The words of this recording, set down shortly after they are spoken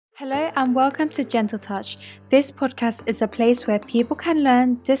Hello and welcome to Gentle Touch. This podcast is a place where people can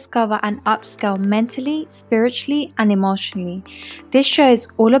learn, discover, and upscale mentally, spiritually, and emotionally. This show is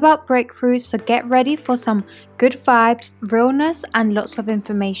all about breakthroughs, so get ready for some good vibes, realness, and lots of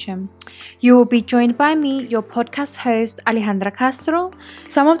information. You will be joined by me, your podcast host, Alejandra Castro.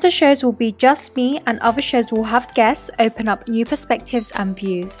 Some of the shows will be just me, and other shows will have guests open up new perspectives and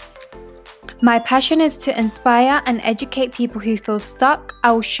views. My passion is to inspire and educate people who feel stuck.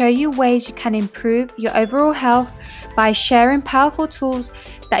 I will show you ways you can improve your overall health by sharing powerful tools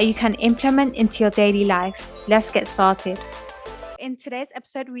that you can implement into your daily life. Let's get started. In today's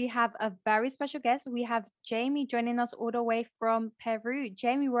episode, we have a very special guest. We have Jamie joining us all the way from Peru.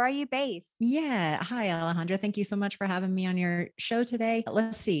 Jamie, where are you based? Yeah. Hi, Alejandra. Thank you so much for having me on your show today.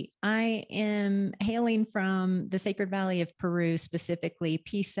 Let's see. I am hailing from the Sacred Valley of Peru, specifically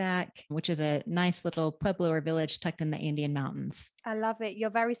Pisac, which is a nice little pueblo or village tucked in the Andean Mountains. I love it.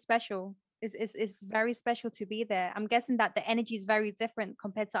 You're very special. It's very special to be there. I'm guessing that the energy is very different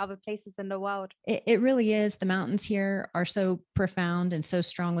compared to other places in the world. It really is. The mountains here are so profound and so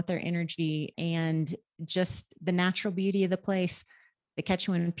strong with their energy and just the natural beauty of the place, the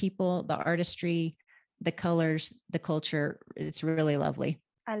Quechuan people, the artistry, the colors, the culture. It's really lovely.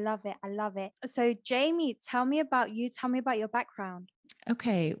 I love it. I love it. So, Jamie, tell me about you. Tell me about your background.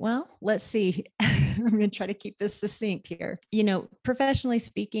 Okay, well, let's see. I'm going to try to keep this succinct here. Professionally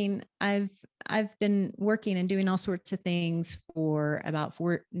speaking, I've been working and doing all sorts of things for about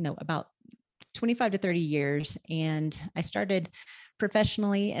 25 to 30 years. And I started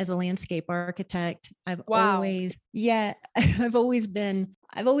professionally as a landscape architect. I've always been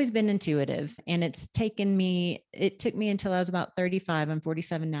intuitive, and it took me until I was about 35. I'm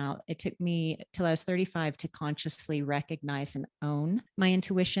 47 now. It took me till I was 35 to consciously recognize and own my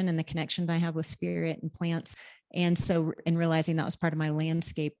intuition and the connection that I have with spirit and plants. And so, in realizing that was part of my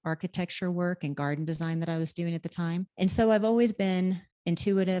landscape architecture work and garden design that I was doing at the time. And so I've always been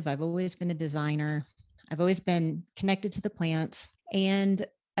intuitive. I've always been a designer. I've always been connected to the plants. And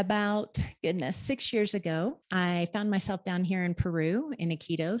about 6 years ago, I found myself down here in Peru, in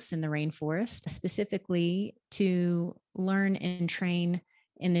Iquitos, in the rainforest, specifically to learn and train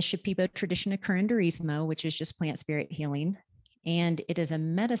in the Shipibo tradition of curanderismo, which is just plant spirit healing. And it is a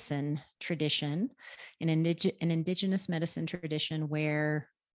medicine tradition, an indigenous medicine tradition where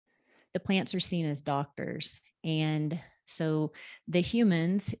the plants are seen as doctors. And so the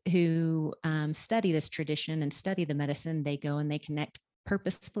humans who study this tradition and study the medicine, they go and they connect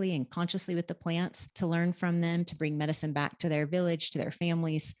purposefully and consciously with the plants to learn from them, to bring medicine back to their village, to their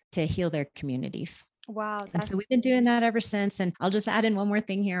families, to heal their communities. Wow. And so we've been doing that ever since. And I'll just add in one more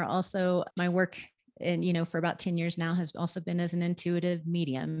thing here. Also, my work for about 10 years now has also been as an intuitive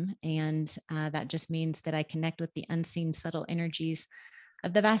medium. And that just means that I connect with the unseen subtle energies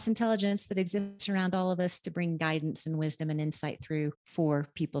of the vast intelligence that exists around all of us to bring guidance and wisdom and insight through for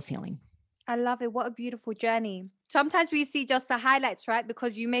people's healing. I love it. What a beautiful journey. Sometimes we see just the highlights, right?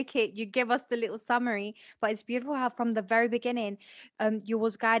 Because you give us the little summary, but it's beautiful how from the very beginning, you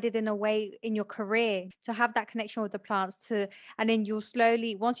was guided in a way in your career to have that connection with the plants and then you'll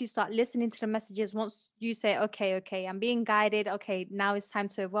slowly, once you start listening to the messages, once you say, okay, I'm being guided. Okay, now it's time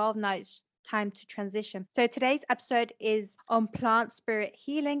to evolve. Now it's time to transition. So today's episode is on plant spirit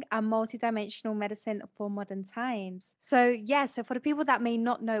healing and multidimensional medicine for modern times. So for the people that may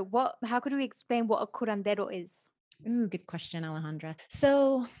not know, how could we explain what a curandero is? Ooh, good question, Alejandra.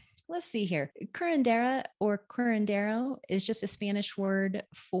 So let's see here. Curandera or curandero is just a Spanish word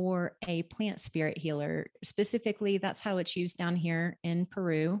for a plant spirit healer. Specifically, that's how it's used down here in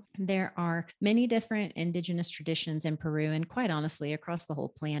Peru. There are many different indigenous traditions in Peru, and quite honestly, across the whole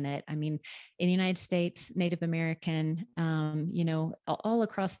planet. I mean, in the United States, Native American, all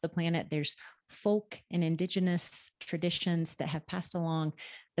across the planet, there's folk and indigenous traditions that have passed along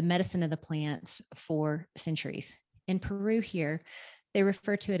the medicine of the plants for centuries. In Peru here, they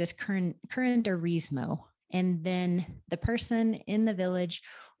refer to it as curanderismo. And then the person in the village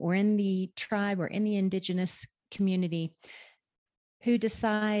or in the tribe or in the indigenous community who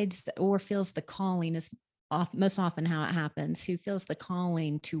decides or feels the calling is most often how it happens, who feels the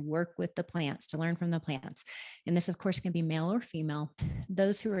calling to work with the plants, to learn from the plants. And this, of course, can be male or female.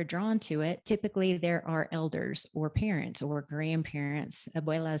 Those who are drawn to it, typically there are elders or parents or grandparents,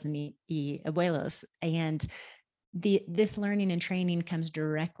 abuelas and abuelos. And this learning and training comes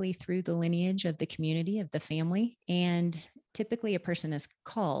directly through the lineage of the community, of the family. And typically a person is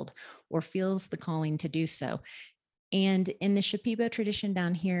called or feels the calling to do so. And in the Shipibo tradition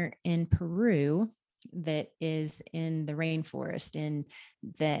down here in Peru, that is in the rainforest, in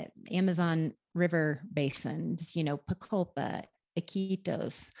the Amazon River basins, Pucallpa,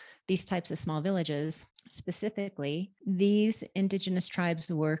 Iquitos, these types of small villages. Specifically, these indigenous tribes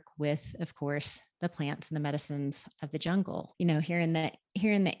work with, of course, the plants and the medicines of the jungle. Here in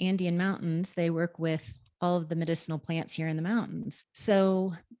the Andean mountains, they work with all of the medicinal plants here in the mountains.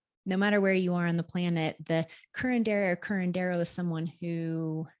 So no matter where you are on the planet, the curandera or curandero is someone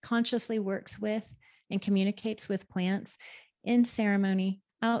who consciously works with and communicates with plants in ceremony,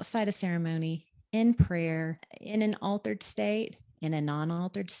 outside of ceremony, in prayer, in an altered state, in a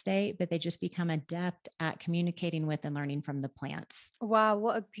non-altered state, but they just become adept at communicating with and learning from the plants. Wow,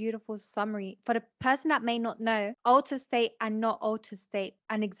 what a beautiful summary. For the person that may not know, alter state and not alter state,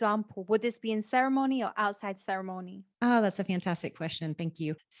 an example, would this be in ceremony or outside ceremony? Oh, that's a fantastic question. Thank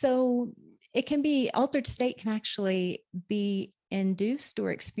you. So it can be altered state can actually be induced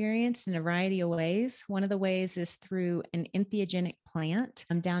or experienced in a variety of ways. One of the ways is through an entheogenic plant.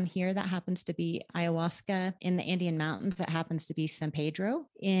 Down here, that happens to be ayahuasca. In the Andean mountains, that happens to be San Pedro.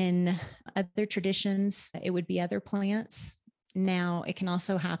 In other traditions, it would be other plants. Now, it can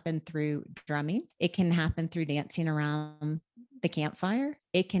also happen through drumming. It can happen through dancing around the campfire.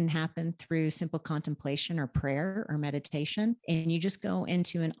 It can happen through simple contemplation or prayer or meditation. And you just go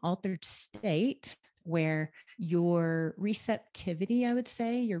into an altered state where your receptivity, I would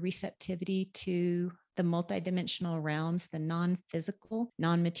say, your receptivity to the multidimensional realms, the non-physical,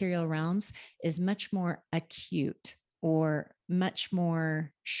 non-material realms is much more acute or much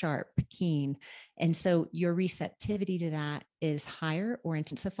more sharp, keen. And so your receptivity to that is higher or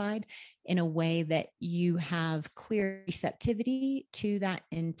intensified in a way that you have clear receptivity to that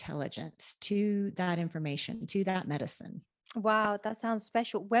intelligence, to that information, to that medicine. Wow, that sounds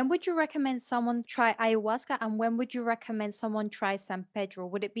special. When would you recommend someone try ayahuasca and when would you recommend someone try San Pedro?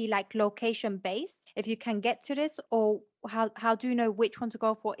 Would it be like location based if you can get to this, or how do you know which one to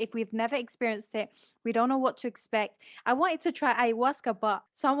go for? If we've never experienced it, we don't know what to expect. I wanted to try ayahuasca, but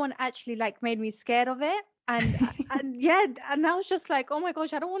someone actually like made me scared of it. And yeah, and I was just like, oh my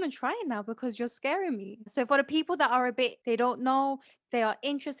gosh, I don't want to try it now because you're scaring me. So for the people that are a bit, they don't know, they are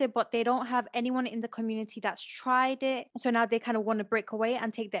interested, but they don't have anyone in the community that's tried it. So now they kind of want to break away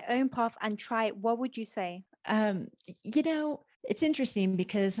and take their own path and try it. What would you say? Um, it's interesting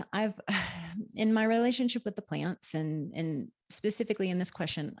because I've in my relationship with the plants and specifically in this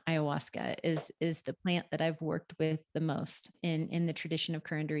question, ayahuasca is the plant that I've worked with the most in the tradition of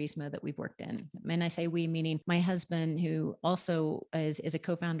curanderismo that we've worked in. And I say we, meaning my husband, who also is a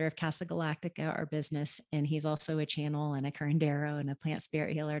co-founder of Casa Galactica, our business, and he's also a channel and a curandero and a plant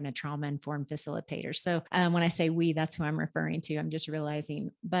spirit healer and a trauma informed facilitator. So when I say we, that's who I'm referring to. I'm just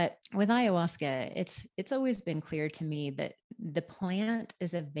realizing. But with ayahuasca, it's always been clear to me that the plant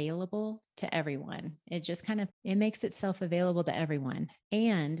is available to everyone. It makes itself available to everyone.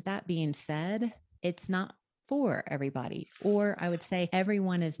 And that being said, it's not for everybody, or I would say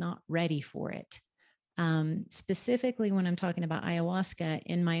everyone is not ready for it. Specifically, when I'm talking about ayahuasca,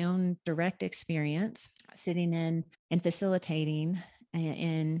 in my own direct experience, sitting in and facilitating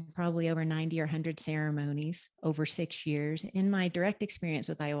in probably over 90 or 100 ceremonies over 6 years, in my direct experience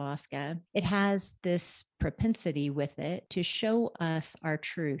with ayahuasca, it has this propensity with it to show us our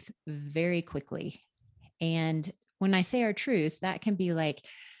truth very quickly. And when I say our truth, that can be like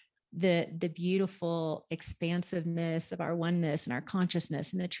the beautiful expansiveness of our oneness and our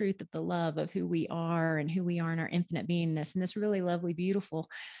consciousness and the truth of the love of who we are and who we are in our infinite beingness, and this really lovely, beautiful,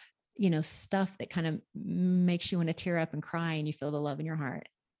 stuff that kind of makes you want to tear up and cry and you feel the love in your heart.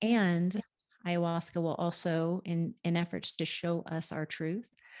 And ayahuasca will also, in efforts to show us our truth,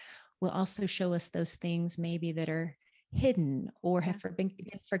 will also show us those things maybe that are hidden or have been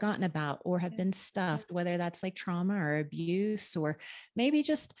forgotten about or have been stuffed, whether that's like trauma or abuse, or maybe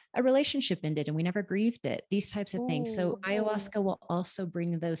just a relationship ended and we never grieved it, these types of things. So ayahuasca will also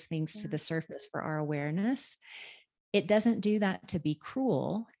bring those things to the surface for our awareness. It doesn't do that to be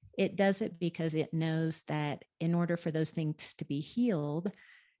cruel. It does it because it knows that in order for those things to be healed,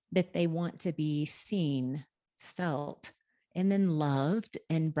 that they want to be seen, felt, and then loved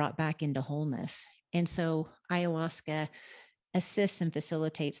and brought back into wholeness. And so ayahuasca assists and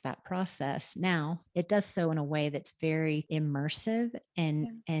facilitates that process. Now, it does so in a way that's very immersive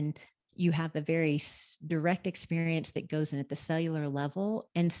and you have a very direct experience that goes in at the cellular level.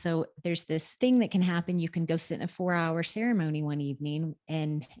 And so there's this thing that can happen. You can go sit in a 4-hour ceremony one evening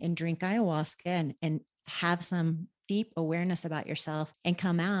and drink ayahuasca and have some deep awareness about yourself and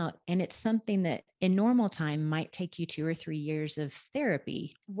come out. And it's something that in normal time might take you 2 or 3 years of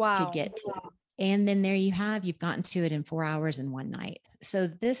therapy to get to. And then there you've gotten to it in 4 hours in one night. So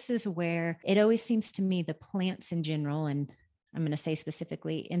this is where it always seems to me the plants in general, and I'm going to say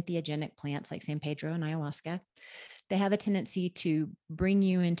specifically entheogenic plants like San Pedro and ayahuasca, they have a tendency to bring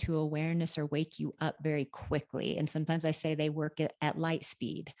you into awareness or wake you up very quickly. And sometimes I say they work at light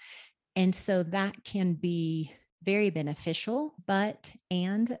speed. And so that can be very beneficial,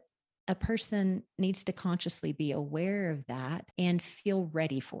 and a person needs to consciously be aware of that and feel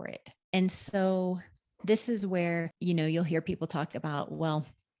ready for it. And so this is where, you'll hear people talk about, well,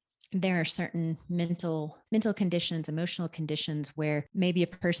 there are certain mental conditions, emotional conditions where maybe a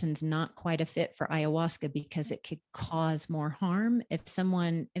person's not quite a fit for ayahuasca because it could cause more harm. If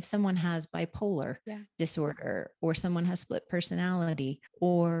someone has bipolar disorder, or someone has split personality,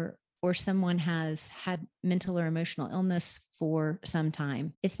 or someone has had mental or emotional illness for some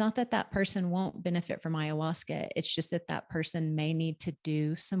time, it's not that that person won't benefit from ayahuasca. It's just that that person may need to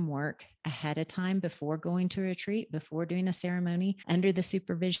do some work ahead of time before going to a retreat, before doing a ceremony, under the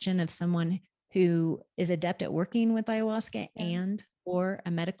supervision of someone who is adept at working with ayahuasca and or a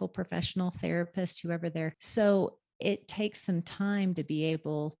medical professional, therapist, whoever they're. So it takes some time to be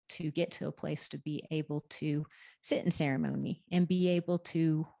able to get to a place to be able to sit in ceremony and be able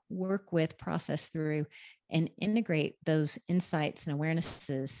to work with, process through, and integrate those insights and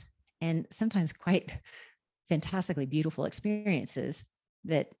awarenesses, and sometimes quite fantastically beautiful experiences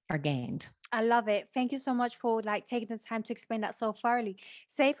that are gained. I love it. Thank you so much for taking the time to explain that so thoroughly.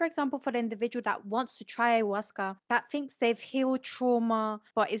 Say, for example, for the individual that wants to try ayahuasca, that thinks they've healed trauma,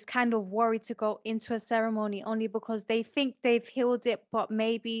 but is kind of worried to go into a ceremony only because they think they've healed it, but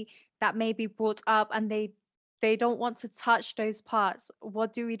maybe that may be brought up and they don't want to touch those parts.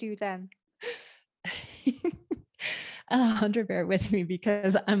 What do we do then? Alejandra, bear with me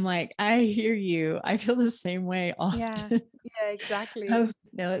because I'm like, I hear you. I feel the same way Yeah. often. Yeah, exactly. Oh,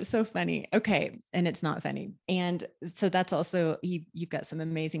 no, it's so funny. Okay. And it's not funny. And so that's also, you've got some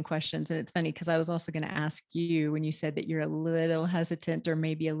amazing questions. And it's funny because I was also going to ask you, when you said that you're a little hesitant or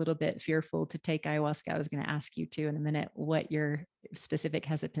maybe a little bit fearful to take ayahuasca, I was going to ask you too in a minute what your specific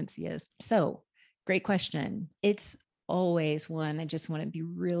hesitancy is. So great question. It's always one, I just want to be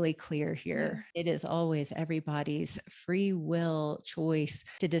really clear here. It is always everybody's free will choice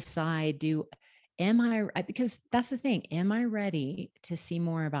to decide, because that's the thing. Am I ready to see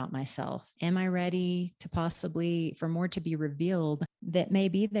more about myself? Am I ready to possibly for more to be revealed that may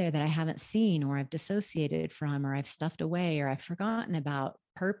be there that I haven't seen, or I've dissociated from, or I've stuffed away, or I've forgotten about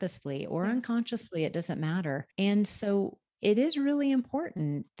purposefully or unconsciously? It doesn't matter. And so it is really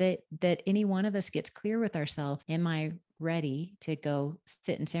important that any one of us gets clear with ourselves. Am I ready to go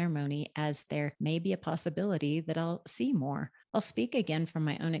sit in ceremony, as there may be a possibility that I'll see more? I'll speak again from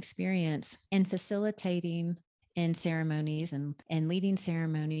my own experience in facilitating in ceremonies and leading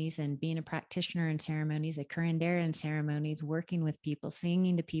ceremonies and being a practitioner in ceremonies, a curandera in ceremonies, working with people,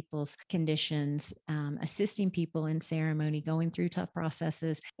 singing to people's conditions, assisting people in ceremony, going through tough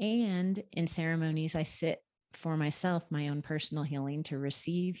processes. And in ceremonies, I sit for myself, my own personal healing, to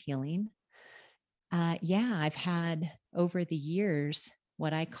receive healing. I've had over the years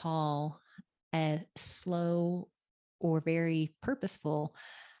what I call a slow or very purposeful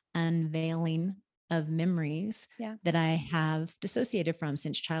unveiling of memories that I have dissociated from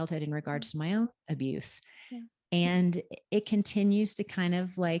since childhood in regards to my own abuse. And it continues to kind of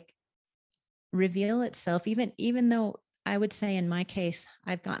reveal itself, even though I would say in my case,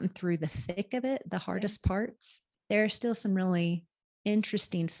 I've gotten through the thick of it, the hardest parts. There are still some really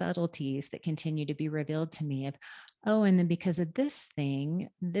interesting subtleties that continue to be revealed to me of, oh, and then because of this thing,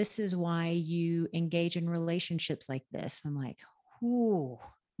 this is why you engage in relationships like this. I'm like, ooh,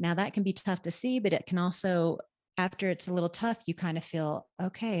 now that can be tough to see, but it can also, after it's a little tough, you kind of feel,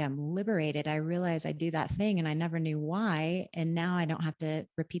 okay, I'm liberated. I realize I do that thing and I never knew why. And now I don't have to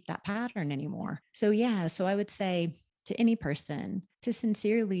repeat that pattern anymore. So I would say to any person to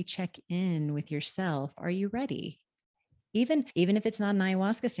sincerely check in with yourself. Are you ready? Even if it's not an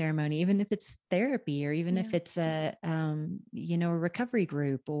ayahuasca ceremony, even if it's therapy, or even if it's a recovery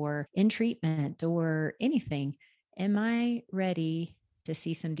group or in treatment or anything, am I ready to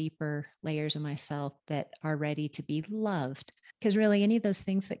see some deeper layers of myself that are ready to be loved? Because really, any of those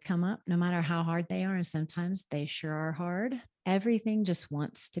things that come up, no matter how hard they are, and sometimes they sure are hard, everything just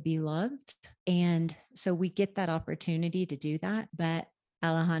wants to be loved. And so we get that opportunity to do that. But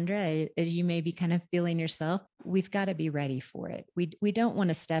Alejandra, as you may be kind of feeling yourself, we've got to be ready for it. We don't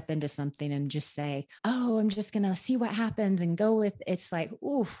want to step into something and just say, oh, I'm just going to see what happens and go with, it's like,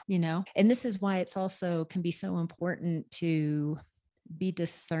 ooh, and this is why it's also can be so important to be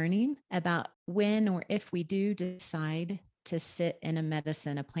discerning about when or if we do decide to sit in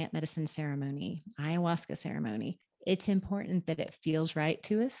a plant medicine ceremony, ayahuasca ceremony. It's important that it feels right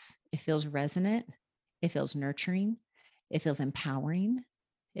to us. It feels resonant. It feels nurturing. It feels empowering.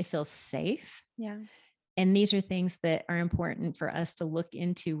 It feels safe. And these are things that are important for us to look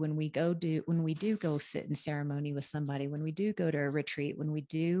into when we do go sit in ceremony with somebody, when we do go to a retreat, when we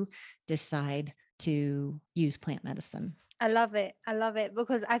do decide to use plant medicine. I love it. I love it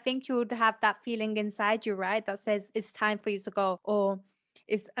because I think you would have that feeling inside you, right? That says it's time for you to go, or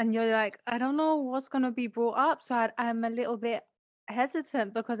and you're like, I don't know what's going to be brought up. So I'm a little bit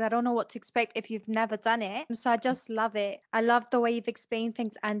hesitant because I don't know what to expect if you've never done it. So I just love it. I love the way you've explained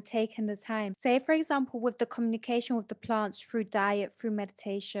things and taken the time. Say, for example, with the communication with the plants through diet, through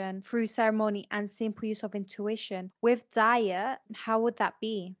meditation, through ceremony, and simple use of intuition. With diet, how would that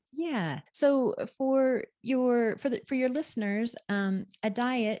be? Yeah. So for your listeners, a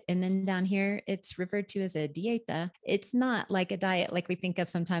diet, and then down here it's referred to as a dieta. It's not like a diet like we think of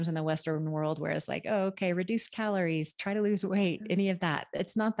sometimes in the Western world, where it's like, oh, okay, reduce calories, try to lose weight, any of that.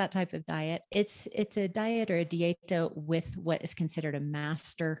 It's not that type of diet. It's a diet or a dieta with what is considered a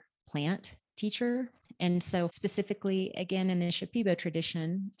master plant teacher. And so specifically, again, in the Shipibo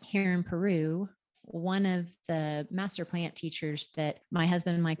tradition here in Peru, one of the master plant teachers that my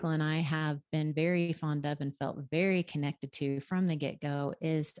husband Michael and I have been very fond of and felt very connected to from the get-go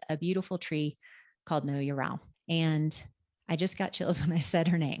is a beautiful tree called No Yorao. And I just got chills when I said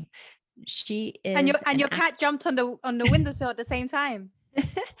her name. She is And your cat jumped on the windowsill at the same time.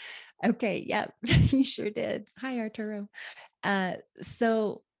 Okay, yep, you sure did. Hi, Arturo.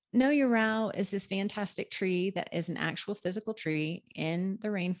 So No Yorao is this fantastic tree that is an actual physical tree in the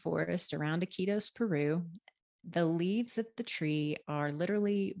rainforest around Iquitos, Peru. The leaves of the tree are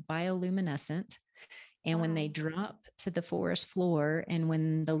literally bioluminescent. And when they drop to the forest floor, and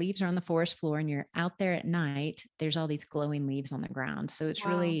when the leaves are on the forest floor and you're out there at night, there's all these glowing leaves on the ground. So it's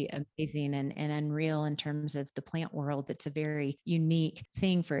really amazing and unreal in terms of the plant world. It's a very unique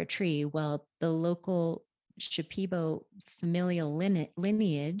thing for a tree. Well, the local Shipibo familial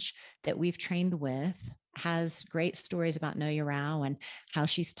lineage that we've trained with has great stories about No Yorao and how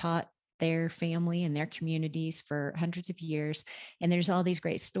she's taught their family and their communities for hundreds of years. And there's all these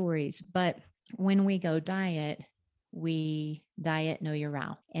great stories. But when we go diet, we diet No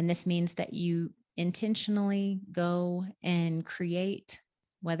Yorao. And this means that you intentionally go and create,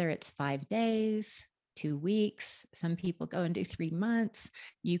 whether it's 5 days, 2 weeks, some people go and do 3 months,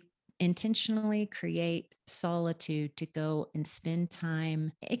 you intentionally create solitude to go and spend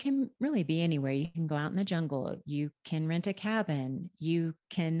time. It can really be anywhere. You can go out in the jungle, you can rent a cabin, you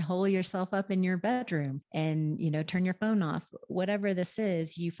can hole yourself up in your bedroom and, turn your phone off. Whatever this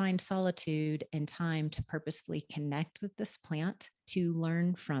is, you find solitude and time to purposefully connect with this plant, to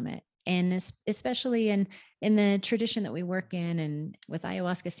learn from it. And especially in the tradition that we work in, and with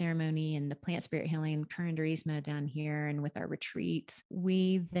ayahuasca ceremony and the plant spirit healing curanderismo down here, and with our retreats,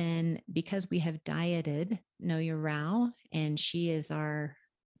 we then, because we have dieted No Yorao and she is our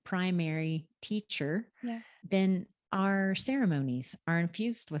primary teacher, then our ceremonies are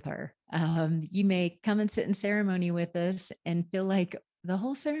infused with her. You may come and sit in ceremony with us and feel like the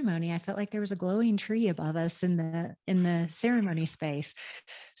whole ceremony, I felt like there was a glowing tree above us in the ceremony space.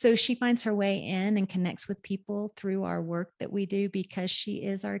 So she finds her way in and connects with people through our work that we do, because she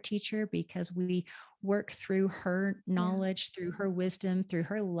is our teacher, because we work through her knowledge, through her wisdom, through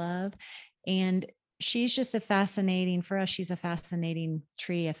her love. And she's just for us, she's a fascinating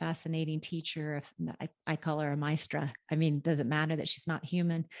tree, a fascinating teacher. I call her a maestra. I mean, does it matter that she's not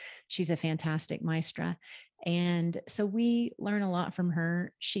human? She's a fantastic maestra. And so we learn a lot from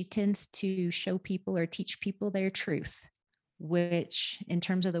her. She tends to show people or teach people their truth, which in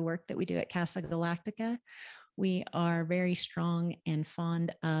terms of the work that we do at Casa Galactica, we are very strong and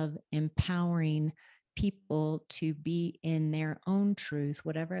fond of empowering people to be in their own truth,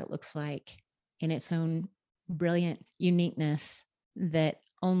 whatever it looks like, in its own brilliant uniqueness that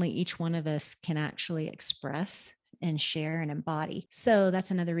only each one of us can actually express and share and embody. So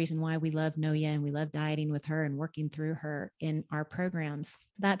that's another reason why we love Noya and we love dieting with her and working through her in our programs.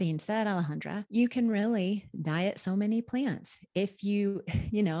 That being said, Alejandra, you can really diet so many plants. If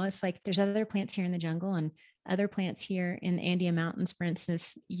it's like there's other plants here in the jungle and other plants here in the Andean Mountains. For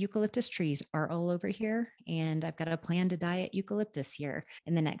instance, eucalyptus trees are all over here. And I've got a plan to diet eucalyptus here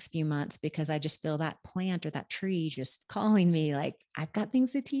in the next few months, because I just feel that plant or that tree just calling me like, I've got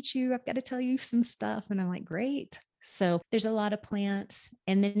things to teach you. I've got to tell you some stuff. And I'm like, great. So there's a lot of plants.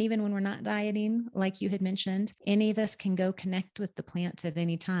 And then even when we're not dieting, like you had mentioned, any of us can go connect with the plants at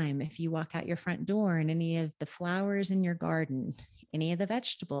any time. If you walk out your front door and any of the flowers in your garden, any of the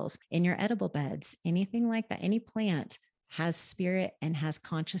vegetables in your edible beds, anything like that, any plant has spirit and has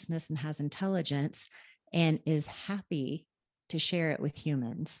consciousness and has intelligence and is happy to share it with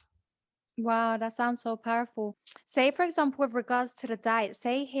humans. Wow, that sounds so powerful. Say, for example, with regards to the diet,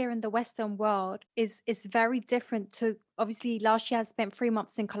 say here in the Western world is very different to obviously last year I spent 3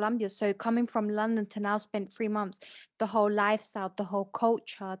 months in Colombia. So coming from London to now spend 3 months, the whole lifestyle, the whole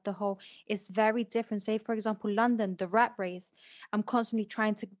culture, the whole is very different. Say, for example, London, the rat race. I'm constantly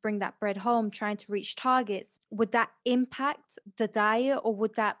trying to bring that bread home, trying to reach targets. Would that impact the diet, or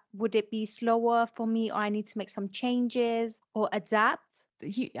would it be slower for me, or I need to make some changes or adapt?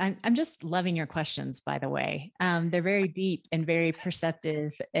 I'm just loving your questions, by the way. They're very deep and very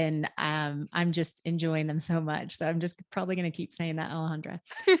perceptive, and I'm just enjoying them so much. So I'm just probably going to keep saying that, Alejandra.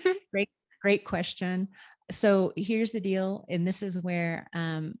 Great, great question. So here's the deal, and this is where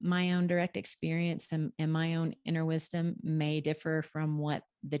my own direct experience and my own inner wisdom may differ from what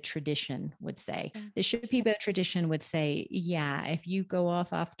the tradition would say. Yeah. The Shipibo tradition would say, yeah, if you go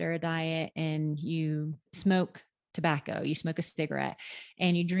off after a diet and you smoke tobacco, you smoke a cigarette,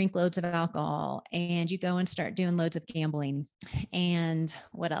 and you drink loads of alcohol, and you go and start doing loads of gambling, and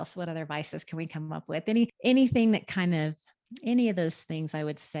what else? What other vices can we come up with? Anything that kind of any of those things, I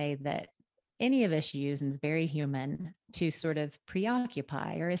would say that any of us use, and is very human, to sort of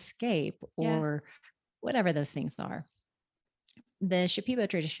preoccupy or escape Yeah. or whatever those things are. The Shipibo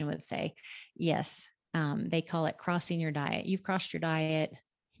tradition would say, yes, they call it crossing your diet. You've crossed your diet.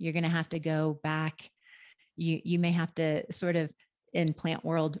 You're going to have to go back. You may have to sort of, in plant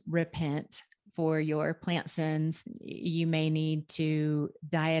world, repent for your plant sins. You may need to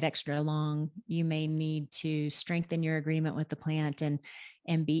diet extra long. You may need to strengthen your agreement with the plant and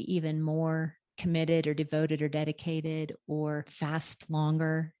be even more committed or devoted or dedicated, or fast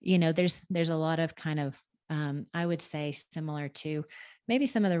longer. There's a lot of kind of I would say, similar to maybe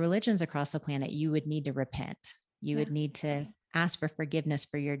some of the religions across the planet. You would need to repent. You would need to ask for forgiveness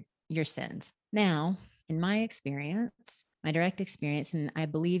for your sins. Now, in my experience, my direct experience, and I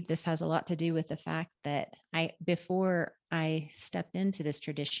believe this has a lot to do with the fact that before I stepped into this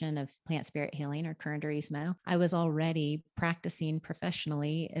tradition of plant spirit healing or curanderismo, I was already practicing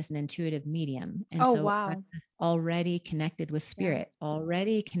professionally as an intuitive medium. And Oh, so I wow. was already connected with spirit,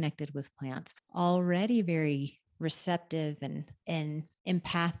 already connected with plants, already very receptive and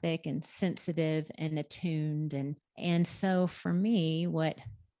empathic and sensitive and attuned. And so for me, what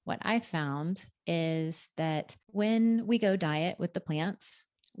I found is that when we go diet with the plants,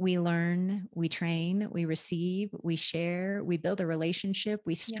 we learn, we train, we receive, we share, we build a relationship,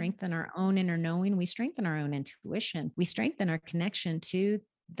 we strengthen our own inner knowing, we strengthen our own intuition, we strengthen our connection to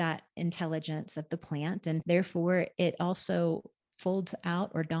that intelligence of the plant. And therefore, it also folds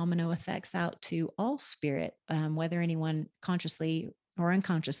out, or domino effects out, to all spirit, whether anyone consciously or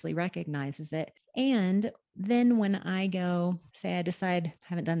unconsciously recognizes it. And then when I go, say I decide, I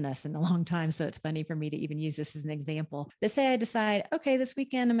haven't done this in a long time, so it's funny for me to even use this as an example. But say I decide, okay, this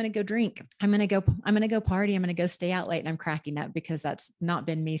weekend I'm going to go drink. I'm going to go party. I'm going to go stay out late. And I'm cracking up because that's not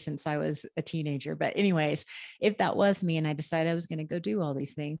been me since I was a teenager. But anyways, if that was me and I decided I was going to go do all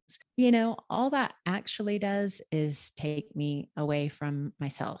these things, all that actually does is take me away from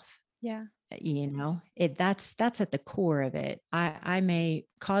myself. Yeah. That's at the core of it. I may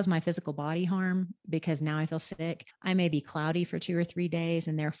cause my physical body harm because now I feel sick. I may be cloudy for 2 or 3 days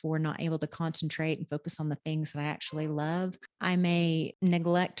and therefore not able to concentrate and focus on the things that I actually love. I may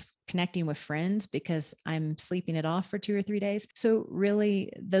neglect connecting with friends because I'm sleeping it off for 2 or 3 days. So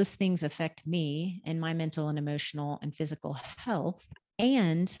really, those things affect me and my mental and emotional and physical health.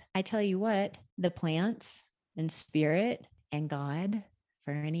 And I tell you what, the plants and spirit and God,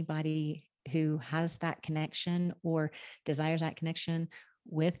 for anybody who has that connection or desires that connection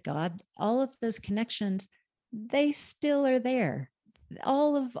with God, all of those connections, they still are there.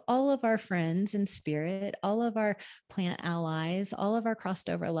 All of our friends in spirit, all of our plant allies, all of our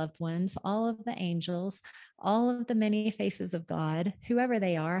crossed over loved ones, all of the angels, all of the many faces of God, whoever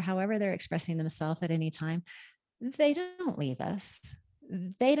they are, however they're expressing themselves at any time, they don't leave us.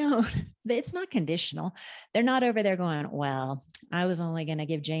 They don't, it's not conditional. They're not over there going, well, I was only going to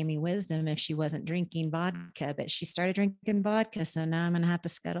give Jamie wisdom if she wasn't drinking vodka, but she started drinking vodka. So now I'm going to have to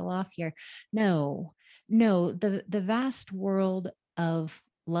scuttle off here. No, the vast world of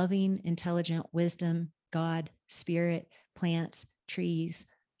loving, intelligent wisdom, God, spirit, plants, trees,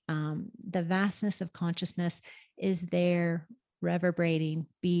 the vastness of consciousness is there, reverberating,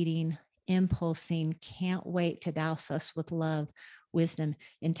 beating, impulsing, can't wait to douse us with love, wisdom,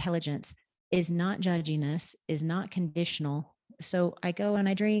 intelligence, is not judging us, is not conditional. So I go and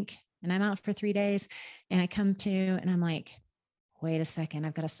I drink and I'm out for 3 days and I come to and I'm like, wait a second,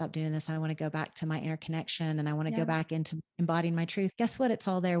 I've got to stop doing this. I want to go back to my inner connection and I want to go back into embodying my truth. Guess what? It's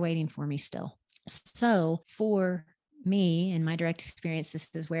all there waiting for me still. So for me, in my direct experience, this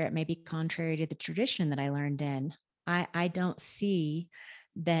is where it may be contrary to the tradition that I learned in. I don't see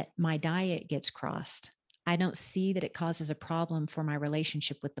that my diet gets crossed. I don't see that it causes a problem for my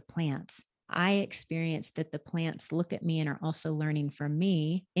relationship with the plants. I experience that the plants look at me and are also learning from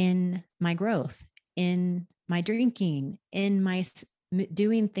me in my growth, in my drinking, in my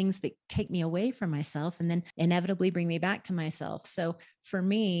doing things that take me away from myself and then inevitably bring me back to myself. So for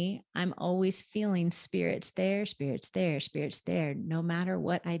me, I'm always feeling spirits there, spirits there, spirits there. No matter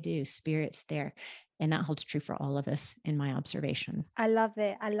what I do, spirits there. And that holds true for all of us in my observation. I love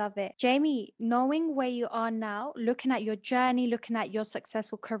it. I love it. Jamie, knowing where you are now, looking at your journey, looking at your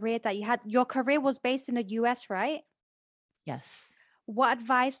successful career that you had, your career was based in the US, right? Yes. What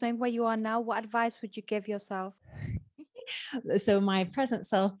advice, knowing where you are now, what advice would you give yourself? So my present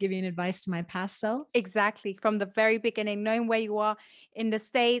self giving advice to my past self. Exactly. From the very beginning, knowing where you are in the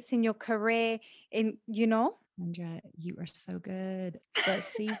States, in your career, in. Andra, you are so good. Let's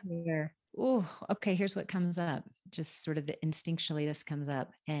see here. Oh, okay. Here's what comes up. Just sort of instinctually, this comes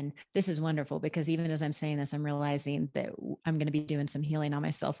up. And this is wonderful because even as I'm saying this, I'm realizing that I'm going to be doing some healing on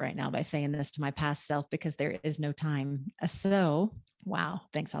myself right now by saying this to my past self because there is no time. So, wow.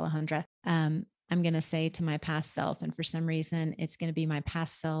 Thanks, Alejandra. I'm going to say to my past self, and for some reason, it's going to be my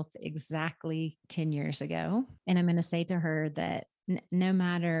past self exactly 10 years ago. And I'm going to say to her that no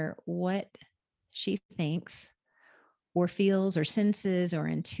matter what she thinks or feels or senses or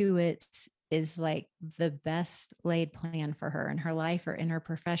intuits is like the best laid plan for her in her life or in her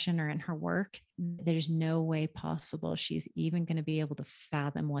profession or in her work, there's no way possible she's even going to be able to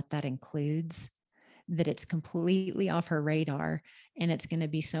fathom what that includes, that it's completely off her radar and it's going to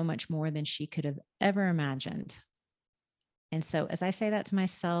be so much more than she could have ever imagined. And so as I say that to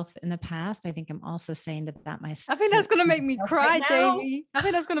myself in the past, I think I'm also saying to that myself. I think that's gonna to make me myself right cry, now. Jamie. I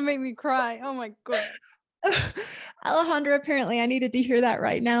think that's gonna make me cry. Oh my God. Alejandra, apparently I needed to hear that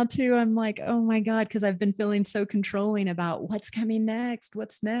right now too. I'm like, oh my God, because I've been feeling so controlling about what's coming next,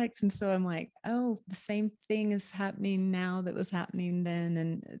 what's next. And so I'm like, oh, the same thing is happening now that was happening then.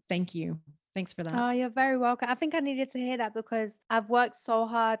 And thank you. Thanks for that. Oh, you're very welcome. I think I needed to hear that because I've worked so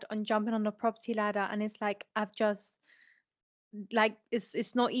hard on jumping on the property ladder, and it's like I've just like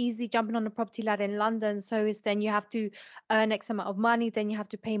it's not easy jumping on the property ladder in London. So it's then you have to earn X amount of money, then you have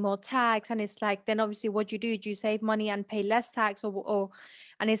to pay more tax, and it's like then obviously what you do you save money and pay less tax or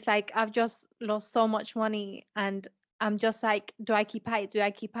and it's like I've just lost so much money, and I'm just like, do I keep at it? Do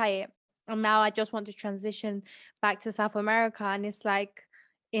I keep at it? And now I just want to transition back to South America, and it's like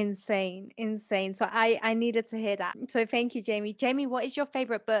insane. So I needed to hear that. So thank you, Jamie. Jamie, what is your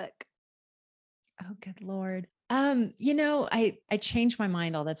favorite book? Oh, good Lord. I change my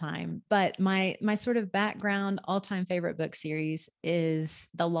mind all the time, but my sort of background all-time favorite book series is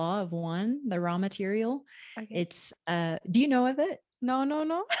The Law of One, The Raw Material. Okay. It's do you know of it?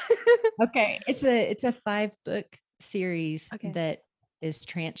 No. Okay. It's a 5-book series Okay. that is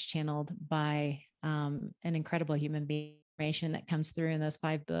trans-channeled by an incredible human being that comes through in those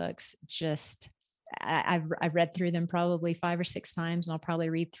 5 books. Just I've read through them probably 5 or 6 times, and I'll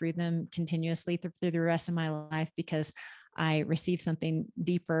probably read through them continuously through the rest of my life because I receive something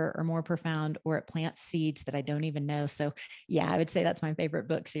deeper or more profound, or it plants seeds that I don't even know. So yeah, I would say that's my favorite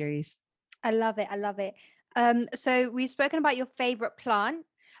book series. I love it. I love it. So we've spoken about your favorite plant,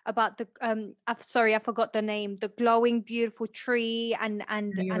 about the sorry, I forgot the name, the glowing beautiful tree No, you're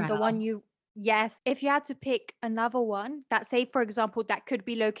and the one right. you yes. If you had to pick another one that say for example that could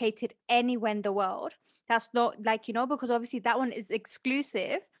be located anywhere in the world, that's not like, because obviously that one is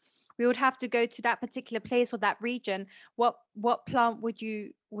exclusive. We would have to go to that particular place or that region. What plant would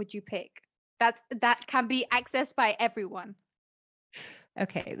you pick? That can be accessed by everyone.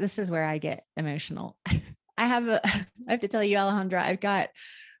 Okay, this is where I get emotional. I have to tell you, Alejandra, I've got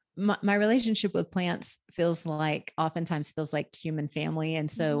my relationship with plants oftentimes feels like human family. And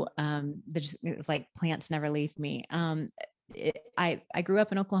so it's like plants never leave me. I grew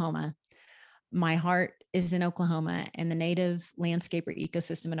up in Oklahoma. My heart is in Oklahoma, and the native landscape or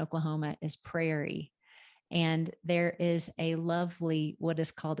ecosystem in Oklahoma is prairie. And there is a lovely, what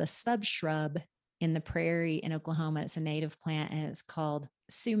is called a subshrub in the prairie in Oklahoma. It's a native plant and it's called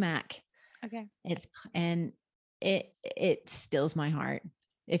sumac. Okay. It stills my heart.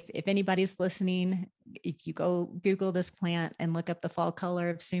 If anybody's listening, if you go Google this plant and look up the fall color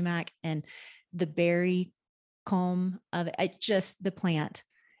of sumac and the berry comb of it, the plant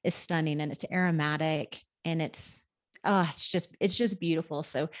is stunning and it's aromatic and it's just beautiful.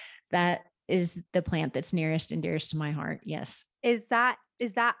 So that is the plant that's nearest and dearest to my heart. Yes. Is that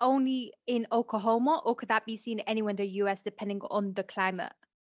only in Oklahoma, or could that be seen anywhere in the US depending on the climate?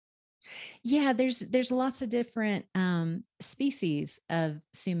 Yeah, there's lots of different species of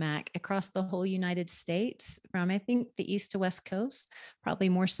sumac across the whole United States, from I think the east to west coast, probably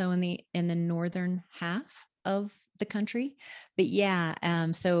more so in the northern half of the country. But yeah,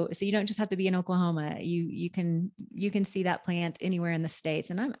 so you don't just have to be in Oklahoma. You can see that plant anywhere in the states.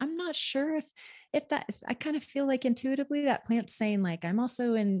 And I'm not sure if I kind of feel like intuitively that plant's saying like I'm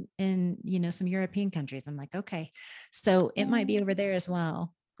also in some European countries. I'm like, okay, so it might be over there as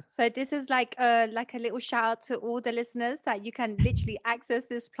well. So this is like a little shout out to all the listeners that you can literally access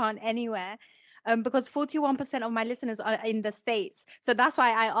this plant anywhere. Because 41% of my listeners are in the States. So that's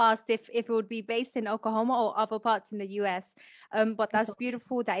why I asked if it would be based in Oklahoma or other parts in the US. But It's that's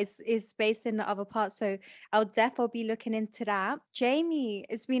beautiful that it's based in the other parts. So I'll definitely be looking into that. Jamie,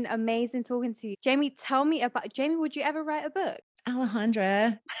 it's been amazing talking to you. Jamie, would you ever write a book?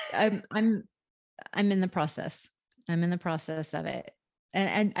 Alejandra, I'm I'm I'm in the process. I'm in the process of it.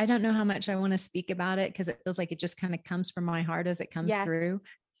 And I don't know how much I want to speak about it because it feels like it just kind of comes from my heart as it comes Yes. through.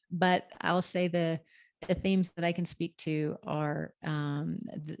 But I'll say the themes that I can speak to are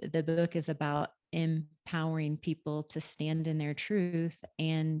the book is about empowering people to stand in their truth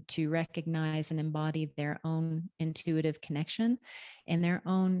and to recognize and embody their own intuitive connection and their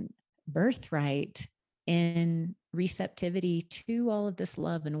own birthright in receptivity to all of this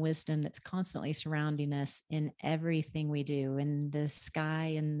love and wisdom that's constantly surrounding us in everything we do, in the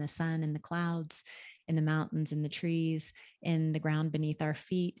sky and the sun and the clouds, in the mountains and the trees, in the ground beneath our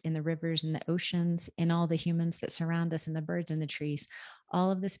feet, in the rivers and the oceans, in all the humans that surround us, and the birds and the trees.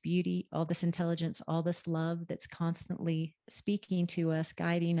 All of this beauty, all this intelligence, all this love that's constantly speaking to us,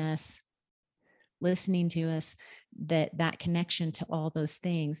 guiding us, listening to us, that connection to all those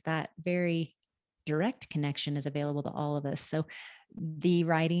things, that very direct connection is available to all of us. So the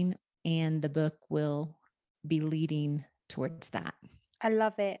writing and the book will be leading towards that. I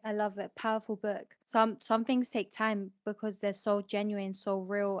love it. I love it. Powerful book. Some things take time because they're so genuine, so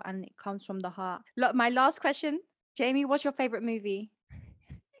real, and it comes from the heart. Look, my last question, Jamie, what's your favorite movie?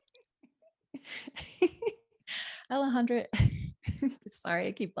 Alejandra, sorry,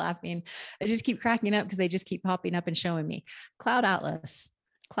 I keep laughing. I just keep cracking up because they just keep popping up and showing me. Cloud Atlas.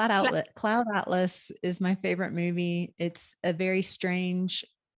 Cloud Atlas is my favorite movie. It's a very strange,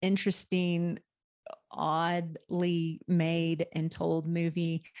 interesting, oddly made and told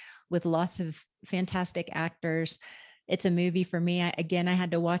movie with lots of fantastic actors. It's a movie for me. I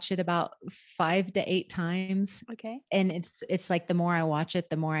had to watch it about 5 to 8 times. Okay. And it's like the more I watch it,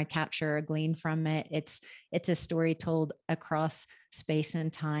 the more I capture or glean from it. It's a story told across space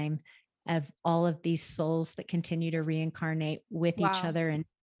and time of all of these souls that continue to reincarnate with each Wow. other and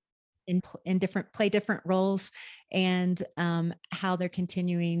in different play different roles, and how they're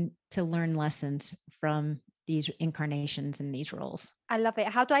continuing to learn lessons from these incarnations and these roles. I love it.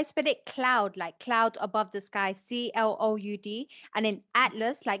 How do I spell it? Cloud, like cloud above the sky, Cloud, and then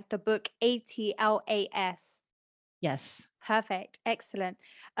Atlas, like the book Atlas. Yes. Perfect. Excellent.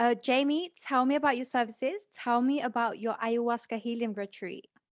 Jamie, tell me about your services. Tell me about your ayahuasca healing retreat.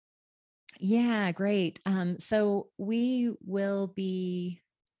 Yeah, great. So we will be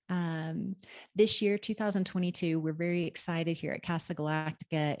this year, 2022. We're very excited here at Casa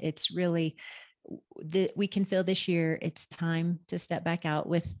Galactica. It's really we can feel this year it's time to step back out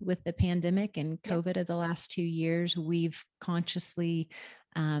with the pandemic and Yep. COVID of the last 2 years. We've consciously,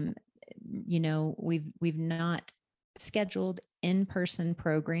 um, we've not scheduled in-person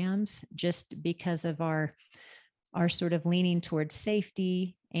programs just because of our sort of leaning towards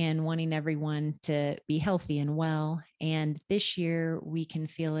safety and wanting everyone to be healthy and well. And this year we can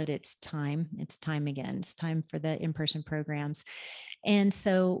feel it. It's time. It's time again. It's time for the in-person programs. And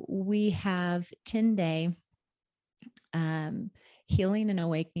so we have 10-day healing and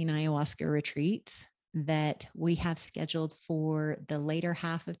awakening ayahuasca retreats that we have scheduled for the later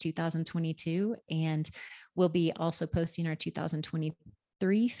half of 2022. And we'll be also posting our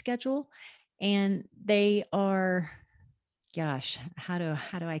 2023 schedule. And they are, gosh, how do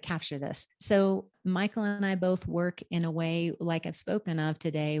I capture this? So Michael and I both work in a way like I've spoken of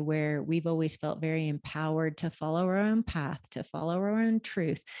today, where we've always felt very empowered to follow our own path, to follow our own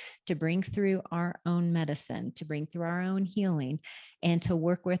truth, to bring through our own medicine, to bring through our own healing, and to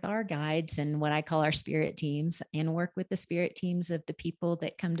work with our guides and what I call our spirit teams, and work with the spirit teams of the people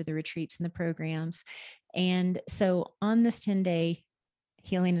that come to the retreats and the programs. And so on this 10-day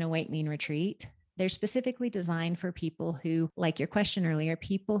healing and awakening retreat, they're specifically designed for people who, like your question earlier,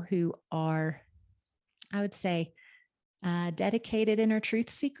 people who are, I would say, dedicated inner truth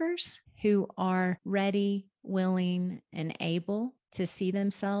seekers who are ready, willing, and able to see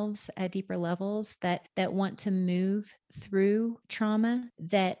themselves at deeper levels, that want to move through trauma,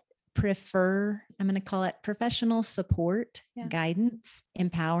 that prefer, I'm going to call it professional support, Yeah. guidance,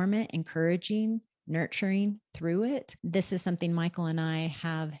 empowerment, encouraging, nurturing through it. This is something Michael and I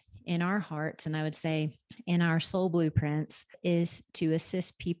have in our hearts, and I would say in our soul blueprints, is to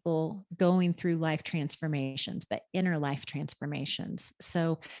assist people going through life transformations, but inner life transformations.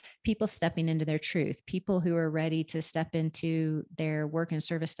 So people stepping into their truth, people who are ready to step into their work and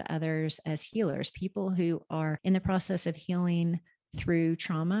service to others as healers, people who are in the process of healing through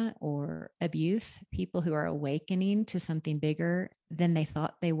trauma or abuse, people who are awakening to something bigger than they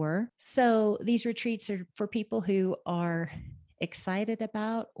thought they were. So these retreats are for people who are excited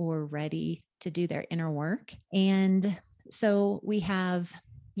about or ready to do their inner work. And so we have,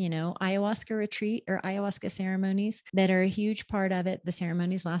 ayahuasca retreat or ayahuasca ceremonies that are a huge part of it. The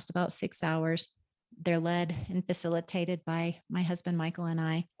ceremonies last about 6 hours. They're led and facilitated by my husband, Michael, and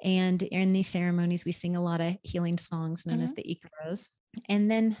I. And in these ceremonies, we sing a lot of healing songs known as the Ikaros. And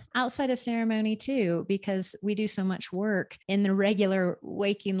then outside of ceremony too, because we do so much work in the regular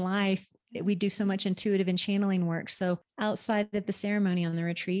waking life, we do so much intuitive and channeling work. So outside of the ceremony on the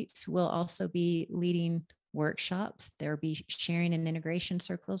retreats, we'll also be leading workshops. There'll be sharing and integration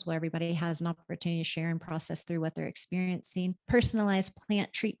circles where everybody has an opportunity to share and process through what they're experiencing. Personalized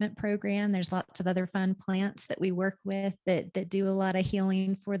plant treatment program. There's lots of other fun plants that we work with that do a lot of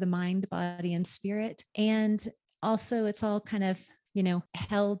healing for the mind, body, and spirit. And also it's all kind of,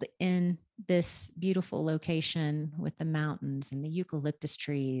 held in this beautiful location with the mountains and the eucalyptus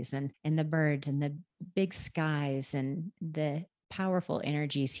trees and the birds and the big skies and the powerful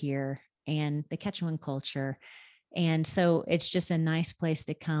energies here and the Quechuan culture. And so it's just a nice place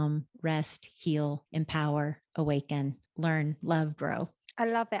to come, rest, heal, empower, awaken, learn, love, grow. I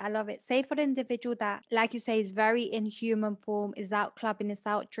love it. I love it. Say for the individual that, like you say, is very in human form, is out clubbing, is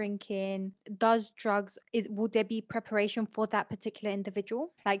out drinking, does drugs, would there be preparation for that particular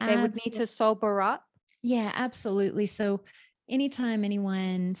individual? Like they would need to sober up? Yeah, absolutely. So anytime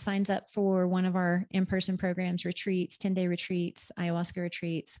anyone signs up for one of our in-person programs, retreats, 10-day retreats, ayahuasca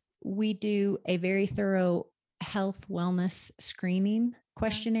retreats, we do a very thorough health wellness screening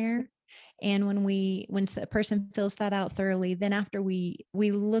questionnaire. And when a person fills that out thoroughly, then after we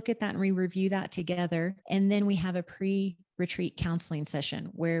look at that and we review that together, and then we have a pre-retreat counseling session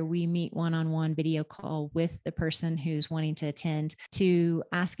where we meet one-on-one video call with the person who's wanting to attend to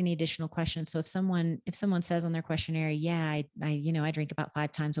ask any additional questions. So if someone says on their questionnaire, yeah, I drink about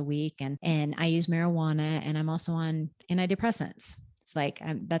 5 times a week and I use marijuana and I'm also on antidepressants. It's like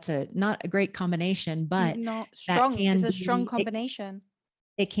that's not a great combination, but Not that strong. can It's a strong be combination.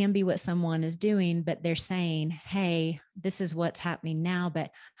 it can be what someone is doing, but they're saying, hey, this is what's happening now,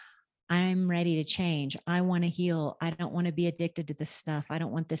 but I'm ready to change. I want to heal. I don't want to be addicted to this stuff. I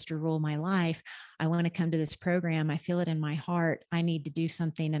don't want this to rule my life. I want to come to this program. I feel it in my heart. I need to do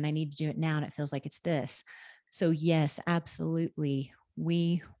something and I need to do it now. And it feels like it's this. So yes, absolutely.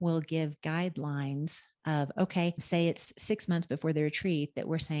 We will give guidelines of, okay, say it's 6 months before the retreat that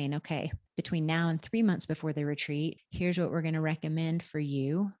we're saying, okay, between now and 3 months before the retreat, here's what we're going to recommend for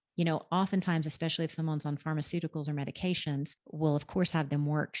you. Oftentimes, especially if someone's on pharmaceuticals or medications, we'll of course have them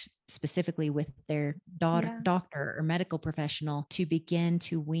work specifically with their doctor or medical professional to begin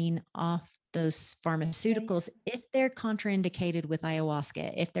to wean off those pharmaceuticals if they're contraindicated with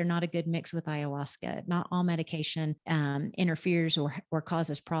ayahuasca, if they're not a good mix with ayahuasca. Not all medication interferes or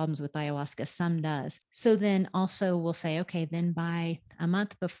causes problems with ayahuasca. Some does. So then also we'll say, okay, then by a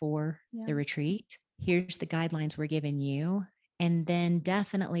month before the retreat, here's the guidelines we're giving you. And then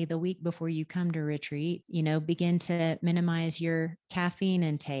definitely the week before you come to retreat, begin to minimize your caffeine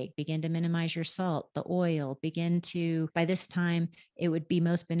intake, begin to minimize your salt, the oil, by this time, it would be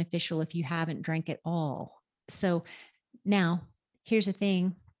most beneficial if you haven't drank at all. So now here's the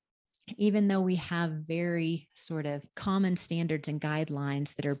thing. Even though we have very sort of common standards and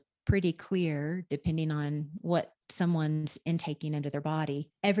guidelines that are pretty clear, depending on what someone's intaking into their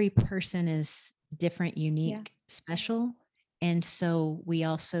body, every person is different, unique, special. And so we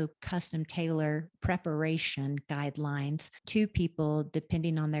also custom tailor preparation guidelines to people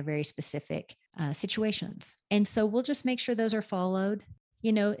depending on their very specific situations. And so we'll just make sure those are followed.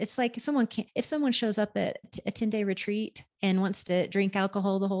 It's like if someone shows up at a 10-day retreat and wants to drink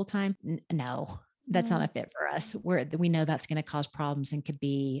alcohol the whole time, no, that's not a fit for us. We know that's going to cause problems and could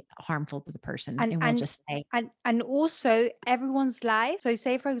be harmful to the person. And we'll just say. And also everyone's life. So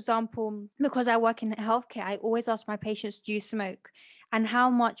say, for example, because I work in healthcare, I always ask my patients, do you smoke? and how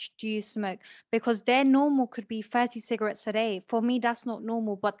much do you smoke? Because their normal could be 30 cigarettes a day. For me, that's not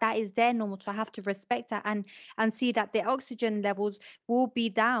normal, but that is their normal. So I have to respect that and see that their oxygen levels will be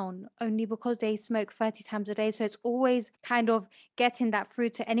down only because they smoke 30 times a day. So it's always kind of getting that through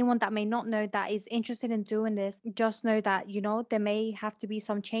to anyone that may not know that is interested in doing this. Just know that, there may have to be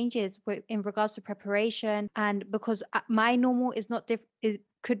some changes in regards to preparation. And because my normal is not different, it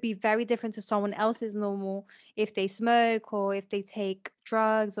could be very different to someone else's normal if they smoke or if they take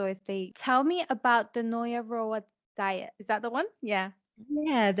drugs or if they tell me about the Noya Roa diet. Is that the one? Yeah.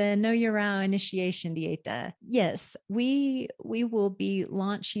 Yeah, the Know Your Wow initiation dieta. Yes, we will be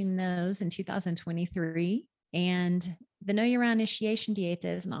launching those in 2023. And the Know Your Wow initiation dieta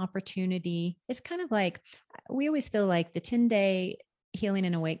is an opportunity. It's kind of like we always feel like the 10-day healing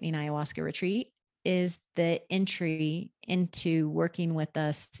and awakening ayahuasca retreat is the entry into working with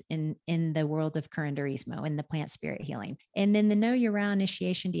us in the world of curanderismo and the plant spirit healing. And then the Know Your Wow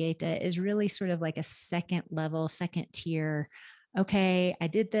initiation dieta is really sort of like a second level, second tier. Okay, I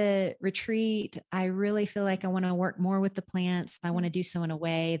did the retreat. I really feel like I want to work more with the plants. I want to do so in a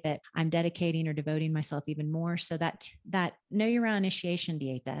way that I'm dedicating or devoting myself even more. So that Know Your Wow initiation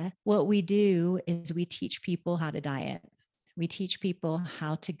dieta, what we do is we teach people how to diet. We teach people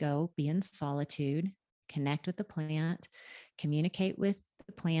how to go be in solitude, connect with the plant, communicate with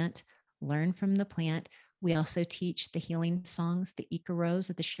the plant, learn from the plant. We also teach the healing songs, the Ikaros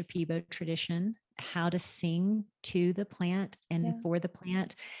of the Shipibo tradition, how to sing to the plant and for the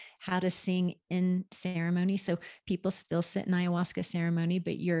plant, how to sing in ceremony. So people still sit in ayahuasca ceremony,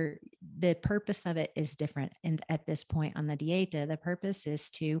 but the purpose of it is different. And at this point on the dieta, the purpose is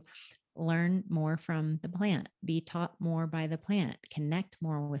to learn more from the plant, be taught more by the plant, connect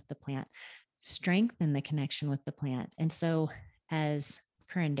more with the plant, strengthen the connection with the plant. And so as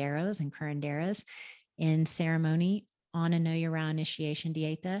curanderos and curanderas in ceremony on a Know Your Wow initiation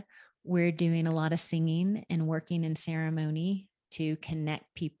dieta, we're doing a lot of singing and working in ceremony to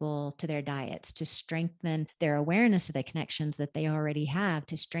connect people to their diets, to strengthen their awareness of the connections that they already have,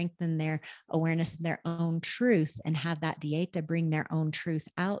 to strengthen their awareness of their own truth and have that dieta bring their own truth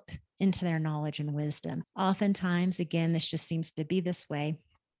out into their knowledge and wisdom. Oftentimes, again, this just seems to be this way.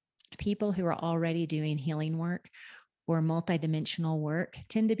 People who are already doing healing work or multidimensional work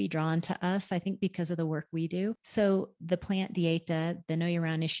tend to be drawn to us, I think, because of the work we do. So the plant dieta, the Know Your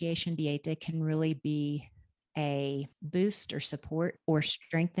Wow initiation dieta, can really be a boost or support or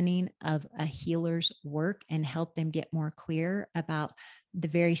strengthening of a healer's work and help them get more clear about the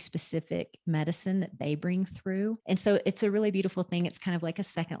very specific medicine that they bring through. And so it's a really beautiful thing. It's kind of like a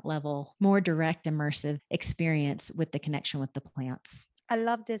second level, more direct, immersive experience with the connection with the plants. I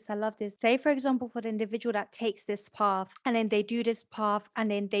love this. I love this. Say, for example, for the individual that takes this path and then they do this path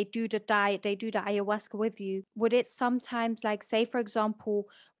and then they do the diet, they do the ayahuasca with you. Would it sometimes, like, say, for example,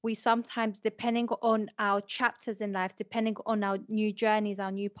 we sometimes, depending on our chapters in life, depending on our new journeys,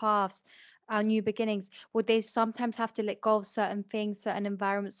 our new paths, our new beginnings, would they sometimes have to let go of certain things, certain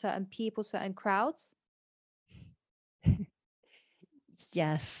environments, certain people, certain crowds?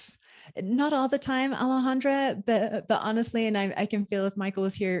 Yes. Not all the time, Alejandra, but honestly, and I can feel if Michael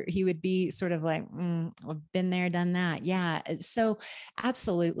was here, he would be sort of like, I've been there, done that. Yeah. So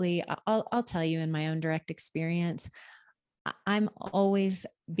absolutely. I'll tell you in my own direct experience, I'm always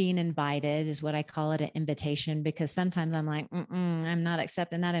being invited, is what I call it, an invitation, because sometimes I'm like, I'm not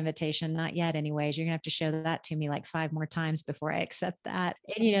accepting that invitation. Not yet. Anyways, you're gonna have to show that to me like 5 more times before I accept that.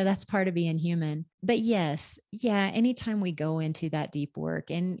 And, that's part of being human. But yes, yeah, anytime we go into that deep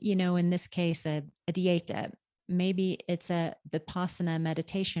work and, in this case, a dieta, maybe it's a Vipassana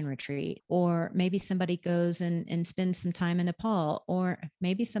meditation retreat, or maybe somebody goes and spends some time in Nepal, or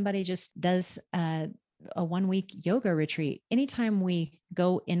maybe somebody just does a 1-week yoga retreat. Anytime we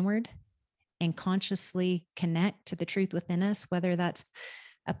go inward and consciously connect to the truth within us, whether that's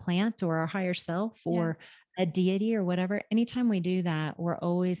a plant or our higher self or a deity or whatever, anytime we do that, we're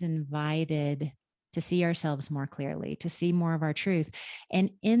always invited to see ourselves more clearly, to see more of our truth.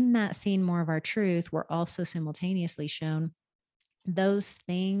 And in that seeing more of our truth, we're also simultaneously shown those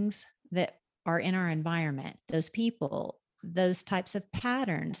things that are in our environment, those people, those types of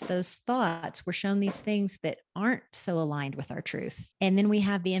patterns, those thoughts. We're shown these things that aren't so aligned with our truth. And then we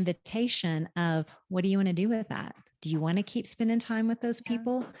have the invitation of, what do you want to do with that? Do you want to keep spending time with those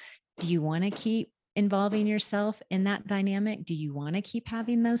people? Do you want to keep involving yourself in that dynamic? Do you want to keep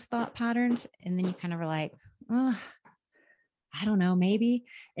having those thought patterns? And then you kind of are like, oh, I don't know, maybe.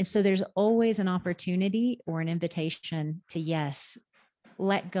 And so there's always an opportunity or an invitation to, yes,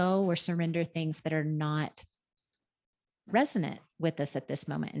 let go or surrender things that are not resonant with us at this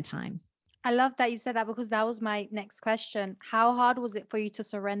moment in time. I love that you said that, because that was my next question. How hard was it for you to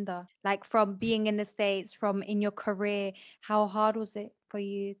surrender? Like, from being in the States, from in your career, how hard was it for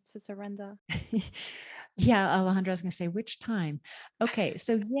you to surrender? Yeah, Alejandra, I was going to say, which time? Okay,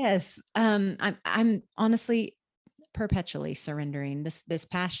 so yes, I'm honestly perpetually surrendering. This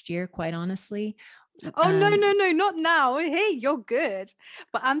past year, quite honestly. Oh, no, not now. Hey, you're good.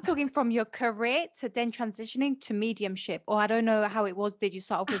 But I'm talking from your career to then transitioning to mediumship. Or I don't know how it was. Did you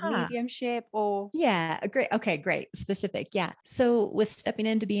start off with Aha. mediumship or? Yeah, great. Okay, great. Specific. Yeah. So with stepping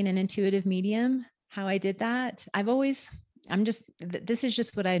into being an intuitive medium, how I did that, this is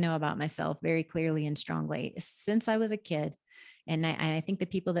just what I know about myself very clearly and strongly since I was a kid. And I think the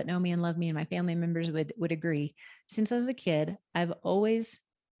people that know me and love me and my family members would agree. Since I was a kid, I've always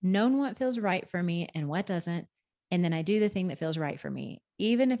known what feels right for me and what doesn't. And then I do the thing that feels right for me,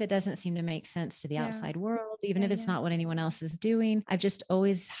 even if it doesn't seem to make sense to the Yeah, outside world, even yeah, if it's yeah, not what anyone else is doing. I've just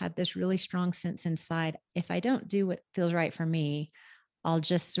always had this really strong sense inside. If I don't do what feels right for me, I'll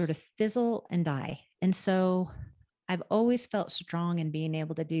just sort of fizzle and die. And so I've always felt strong in being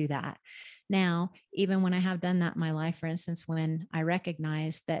able to do that. Now, even when I have done that in my life, for instance, when I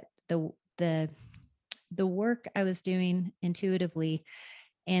recognize that the work I was doing intuitively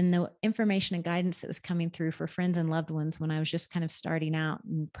and the information and guidance that was coming through for friends and loved ones when I was just kind of starting out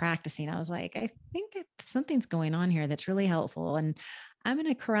and practicing, I was like, I think something's going on here that's really helpful. And I'm going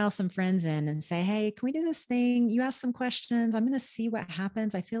to corral some friends in and say, hey, can we do this thing? You ask some questions. I'm going to see what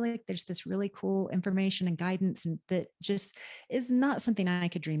happens. I feel like there's this really cool information and guidance and that just is not something I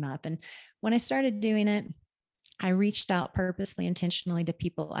could dream up. And when I started doing it, I reached out purposely, intentionally to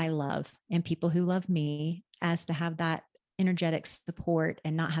people I love and people who love me as to have that energetic support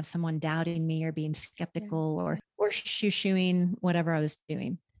and not have someone doubting me or being yeah, skeptical yeah, or shoo-shooing whatever I was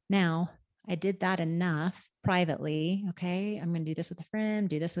doing. Now, I did that enough privately. Okay, I'm going to do this with a friend,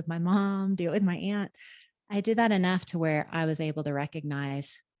 do this with my mom, do it with my aunt. I did that enough to where I was able to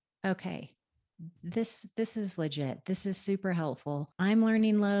recognize, okay, this is legit. This is super helpful. I'm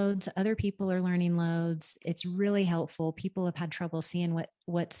learning loads. Other people are learning loads. It's really helpful. People have had trouble seeing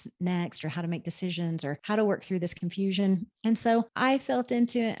what's next or how to make decisions or how to work through this confusion. And so I felt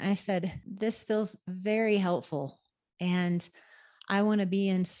into it. I said, this feels very helpful. And I want to be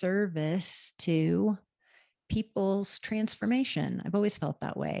in service to people's transformation. I've always felt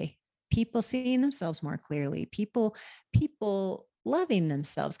that way. People seeing themselves more clearly, people loving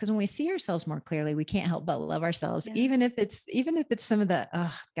themselves, because when we see ourselves more clearly, we can't help but love ourselves, yeah, even if it's some of the,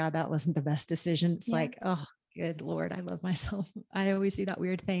 oh God, that wasn't the best decision. It's yeah. like, oh good Lord, I love myself. I always do that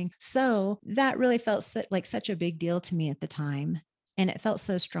weird thing. So that really felt like such a big deal to me at the time. And it felt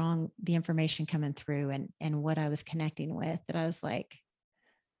so strong, the information coming through and what I was connecting with, that I was like,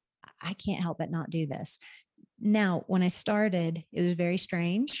 I can't help but not do this. Now, when I started, it was very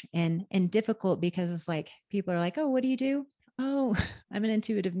strange and difficult, because it's like people are like, "Oh, what do you do?" "Oh, I'm an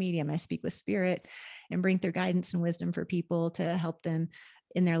intuitive medium. I speak with spirit and bring through guidance and wisdom for people to help them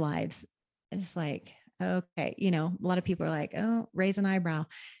in their lives." It's like, okay, a lot of people are like, "Oh, raise an eyebrow."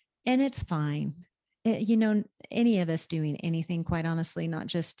 And it's fine. Any of us doing anything, quite honestly, not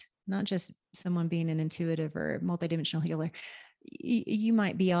just someone being an intuitive or multidimensional healer. You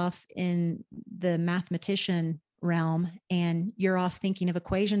might be off in the mathematician realm and you're off thinking of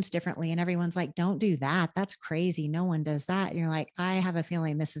equations differently, and everyone's like, don't do that, that's crazy, no one does that. And you're like, I have a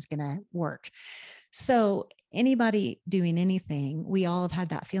feeling this is going to work. So anybody doing anything, we all have had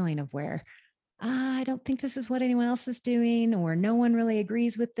that feeling of where, I don't think this is what anyone else is doing, or no one really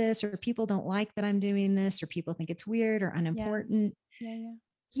agrees with this, or people don't like that I'm doing this, or people think it's weird or Yeah, unimportant. yeah, yeah,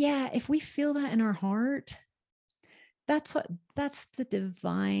 Yeah, if we feel that in our heart, that's the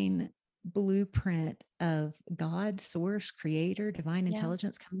divine blueprint of God, source, creator, divine yeah,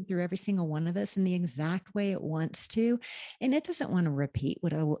 intelligence coming through every single one of us in the exact way it wants to. And it doesn't want to repeat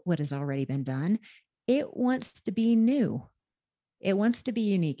what has already been done. It wants to be new. It wants to be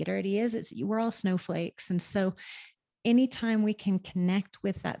unique. It already is. We're all snowflakes. And so anytime we can connect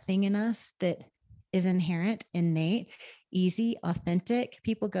with that thing in us that is inherent, innate, easy, authentic,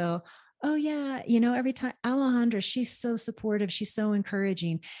 people go, oh yeah, every time Alejandra, she's so supportive, she's so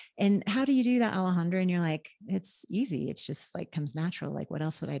encouraging. And how do you do that, Alejandra? And you're like, it's easy. It's just like comes natural. Like, what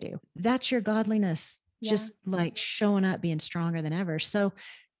else would I do? That's your godliness, yeah. just like showing up, being stronger than ever. So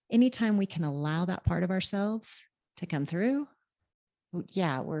anytime we can allow that part of ourselves to come through,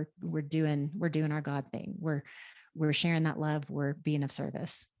 yeah, we're doing our God thing. We're sharing that love. We're being of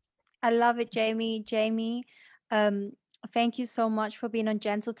service. I love it, Jamie. Jamie, um, Thank you so much for being on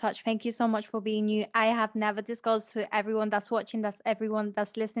Gentle Touch. Thank you so much for being you. I have never, this goes to everyone that's watching, that's everyone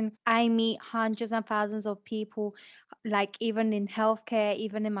that's listening. I meet hundreds and thousands of people, like even in healthcare,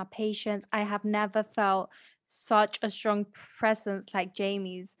 even in my patients. I have never felt such a strong presence like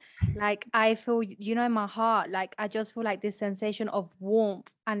Jamie's. Like I feel, in my heart, like I just feel like this sensation of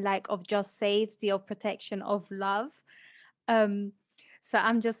warmth and like of just safety, of protection, of love. Um, so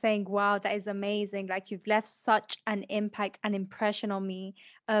I'm just saying, wow, that is amazing. Like you've left such an impact and impression on me.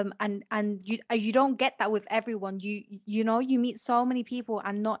 And you don't get that with everyone. You meet so many people,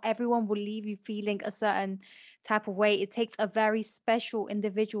 and not everyone will leave you feeling a certain type of way. It takes a very special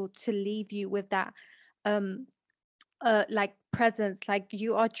individual to leave you with that um like presence. Like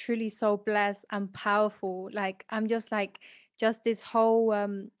you are truly so blessed and powerful. Like I'm just like, just this whole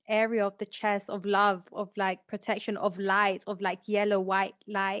area of the chest of love, of like protection, of light, of like yellow white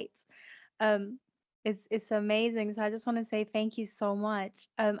light. um it's amazing. So I just want to say thank you so much,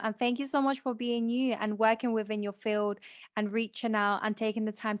 and thank you so much for being you and working within your field and reaching out and taking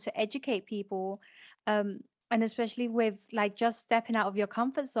the time to educate people, um and especially with like just stepping out of your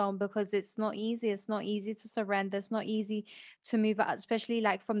comfort zone, because it's not easy to surrender. It's not easy to move out, especially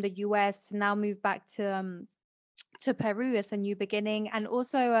like from the US to now move back to Peru as a new beginning. And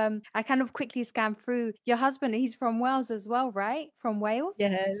also I kind of quickly scanned through your husband. He's from Wales as well, right? From Wales.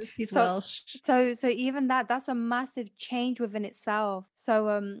 Yes, he's So Welsh. so even that's a massive change within itself.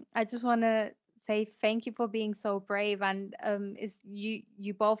 So I just want to say thank you for being so brave, and is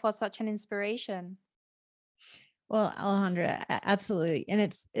you both are such an inspiration. Well, Alejandra, absolutely. And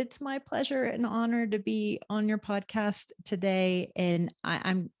it's my pleasure and honor to be on your podcast today. And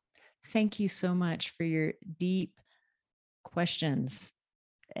I'm thank you so much for your deep questions.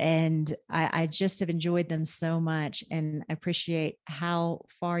 And I just have enjoyed them so much. And I appreciate how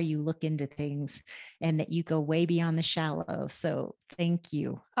far you look into things and that you go way beyond the shallow. So thank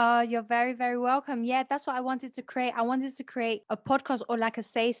you. You're very, very welcome. Yeah, that's what I wanted to create. I wanted to create a podcast or like a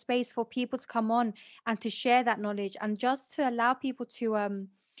safe space for people to come on and to share that knowledge, and just to allow people to,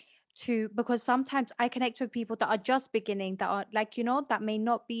 because sometimes I connect with people that are just beginning, that are like, that may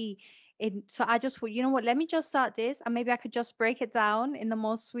not be in. So I just thought, you know what, let me just start this, and maybe I could just break it down in the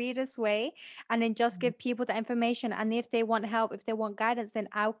most sweetest way, and then just give people the information. And if they want help, if they want guidance, then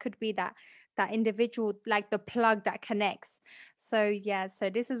I could be that individual, like the plug that connects. So yeah, so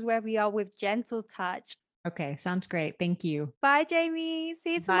this is where we are with Gentle Touch. Okay, sounds great. Thank you. Bye, Jamie.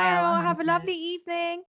 See you Bye, tomorrow. Have a Alejandra. lovely evening.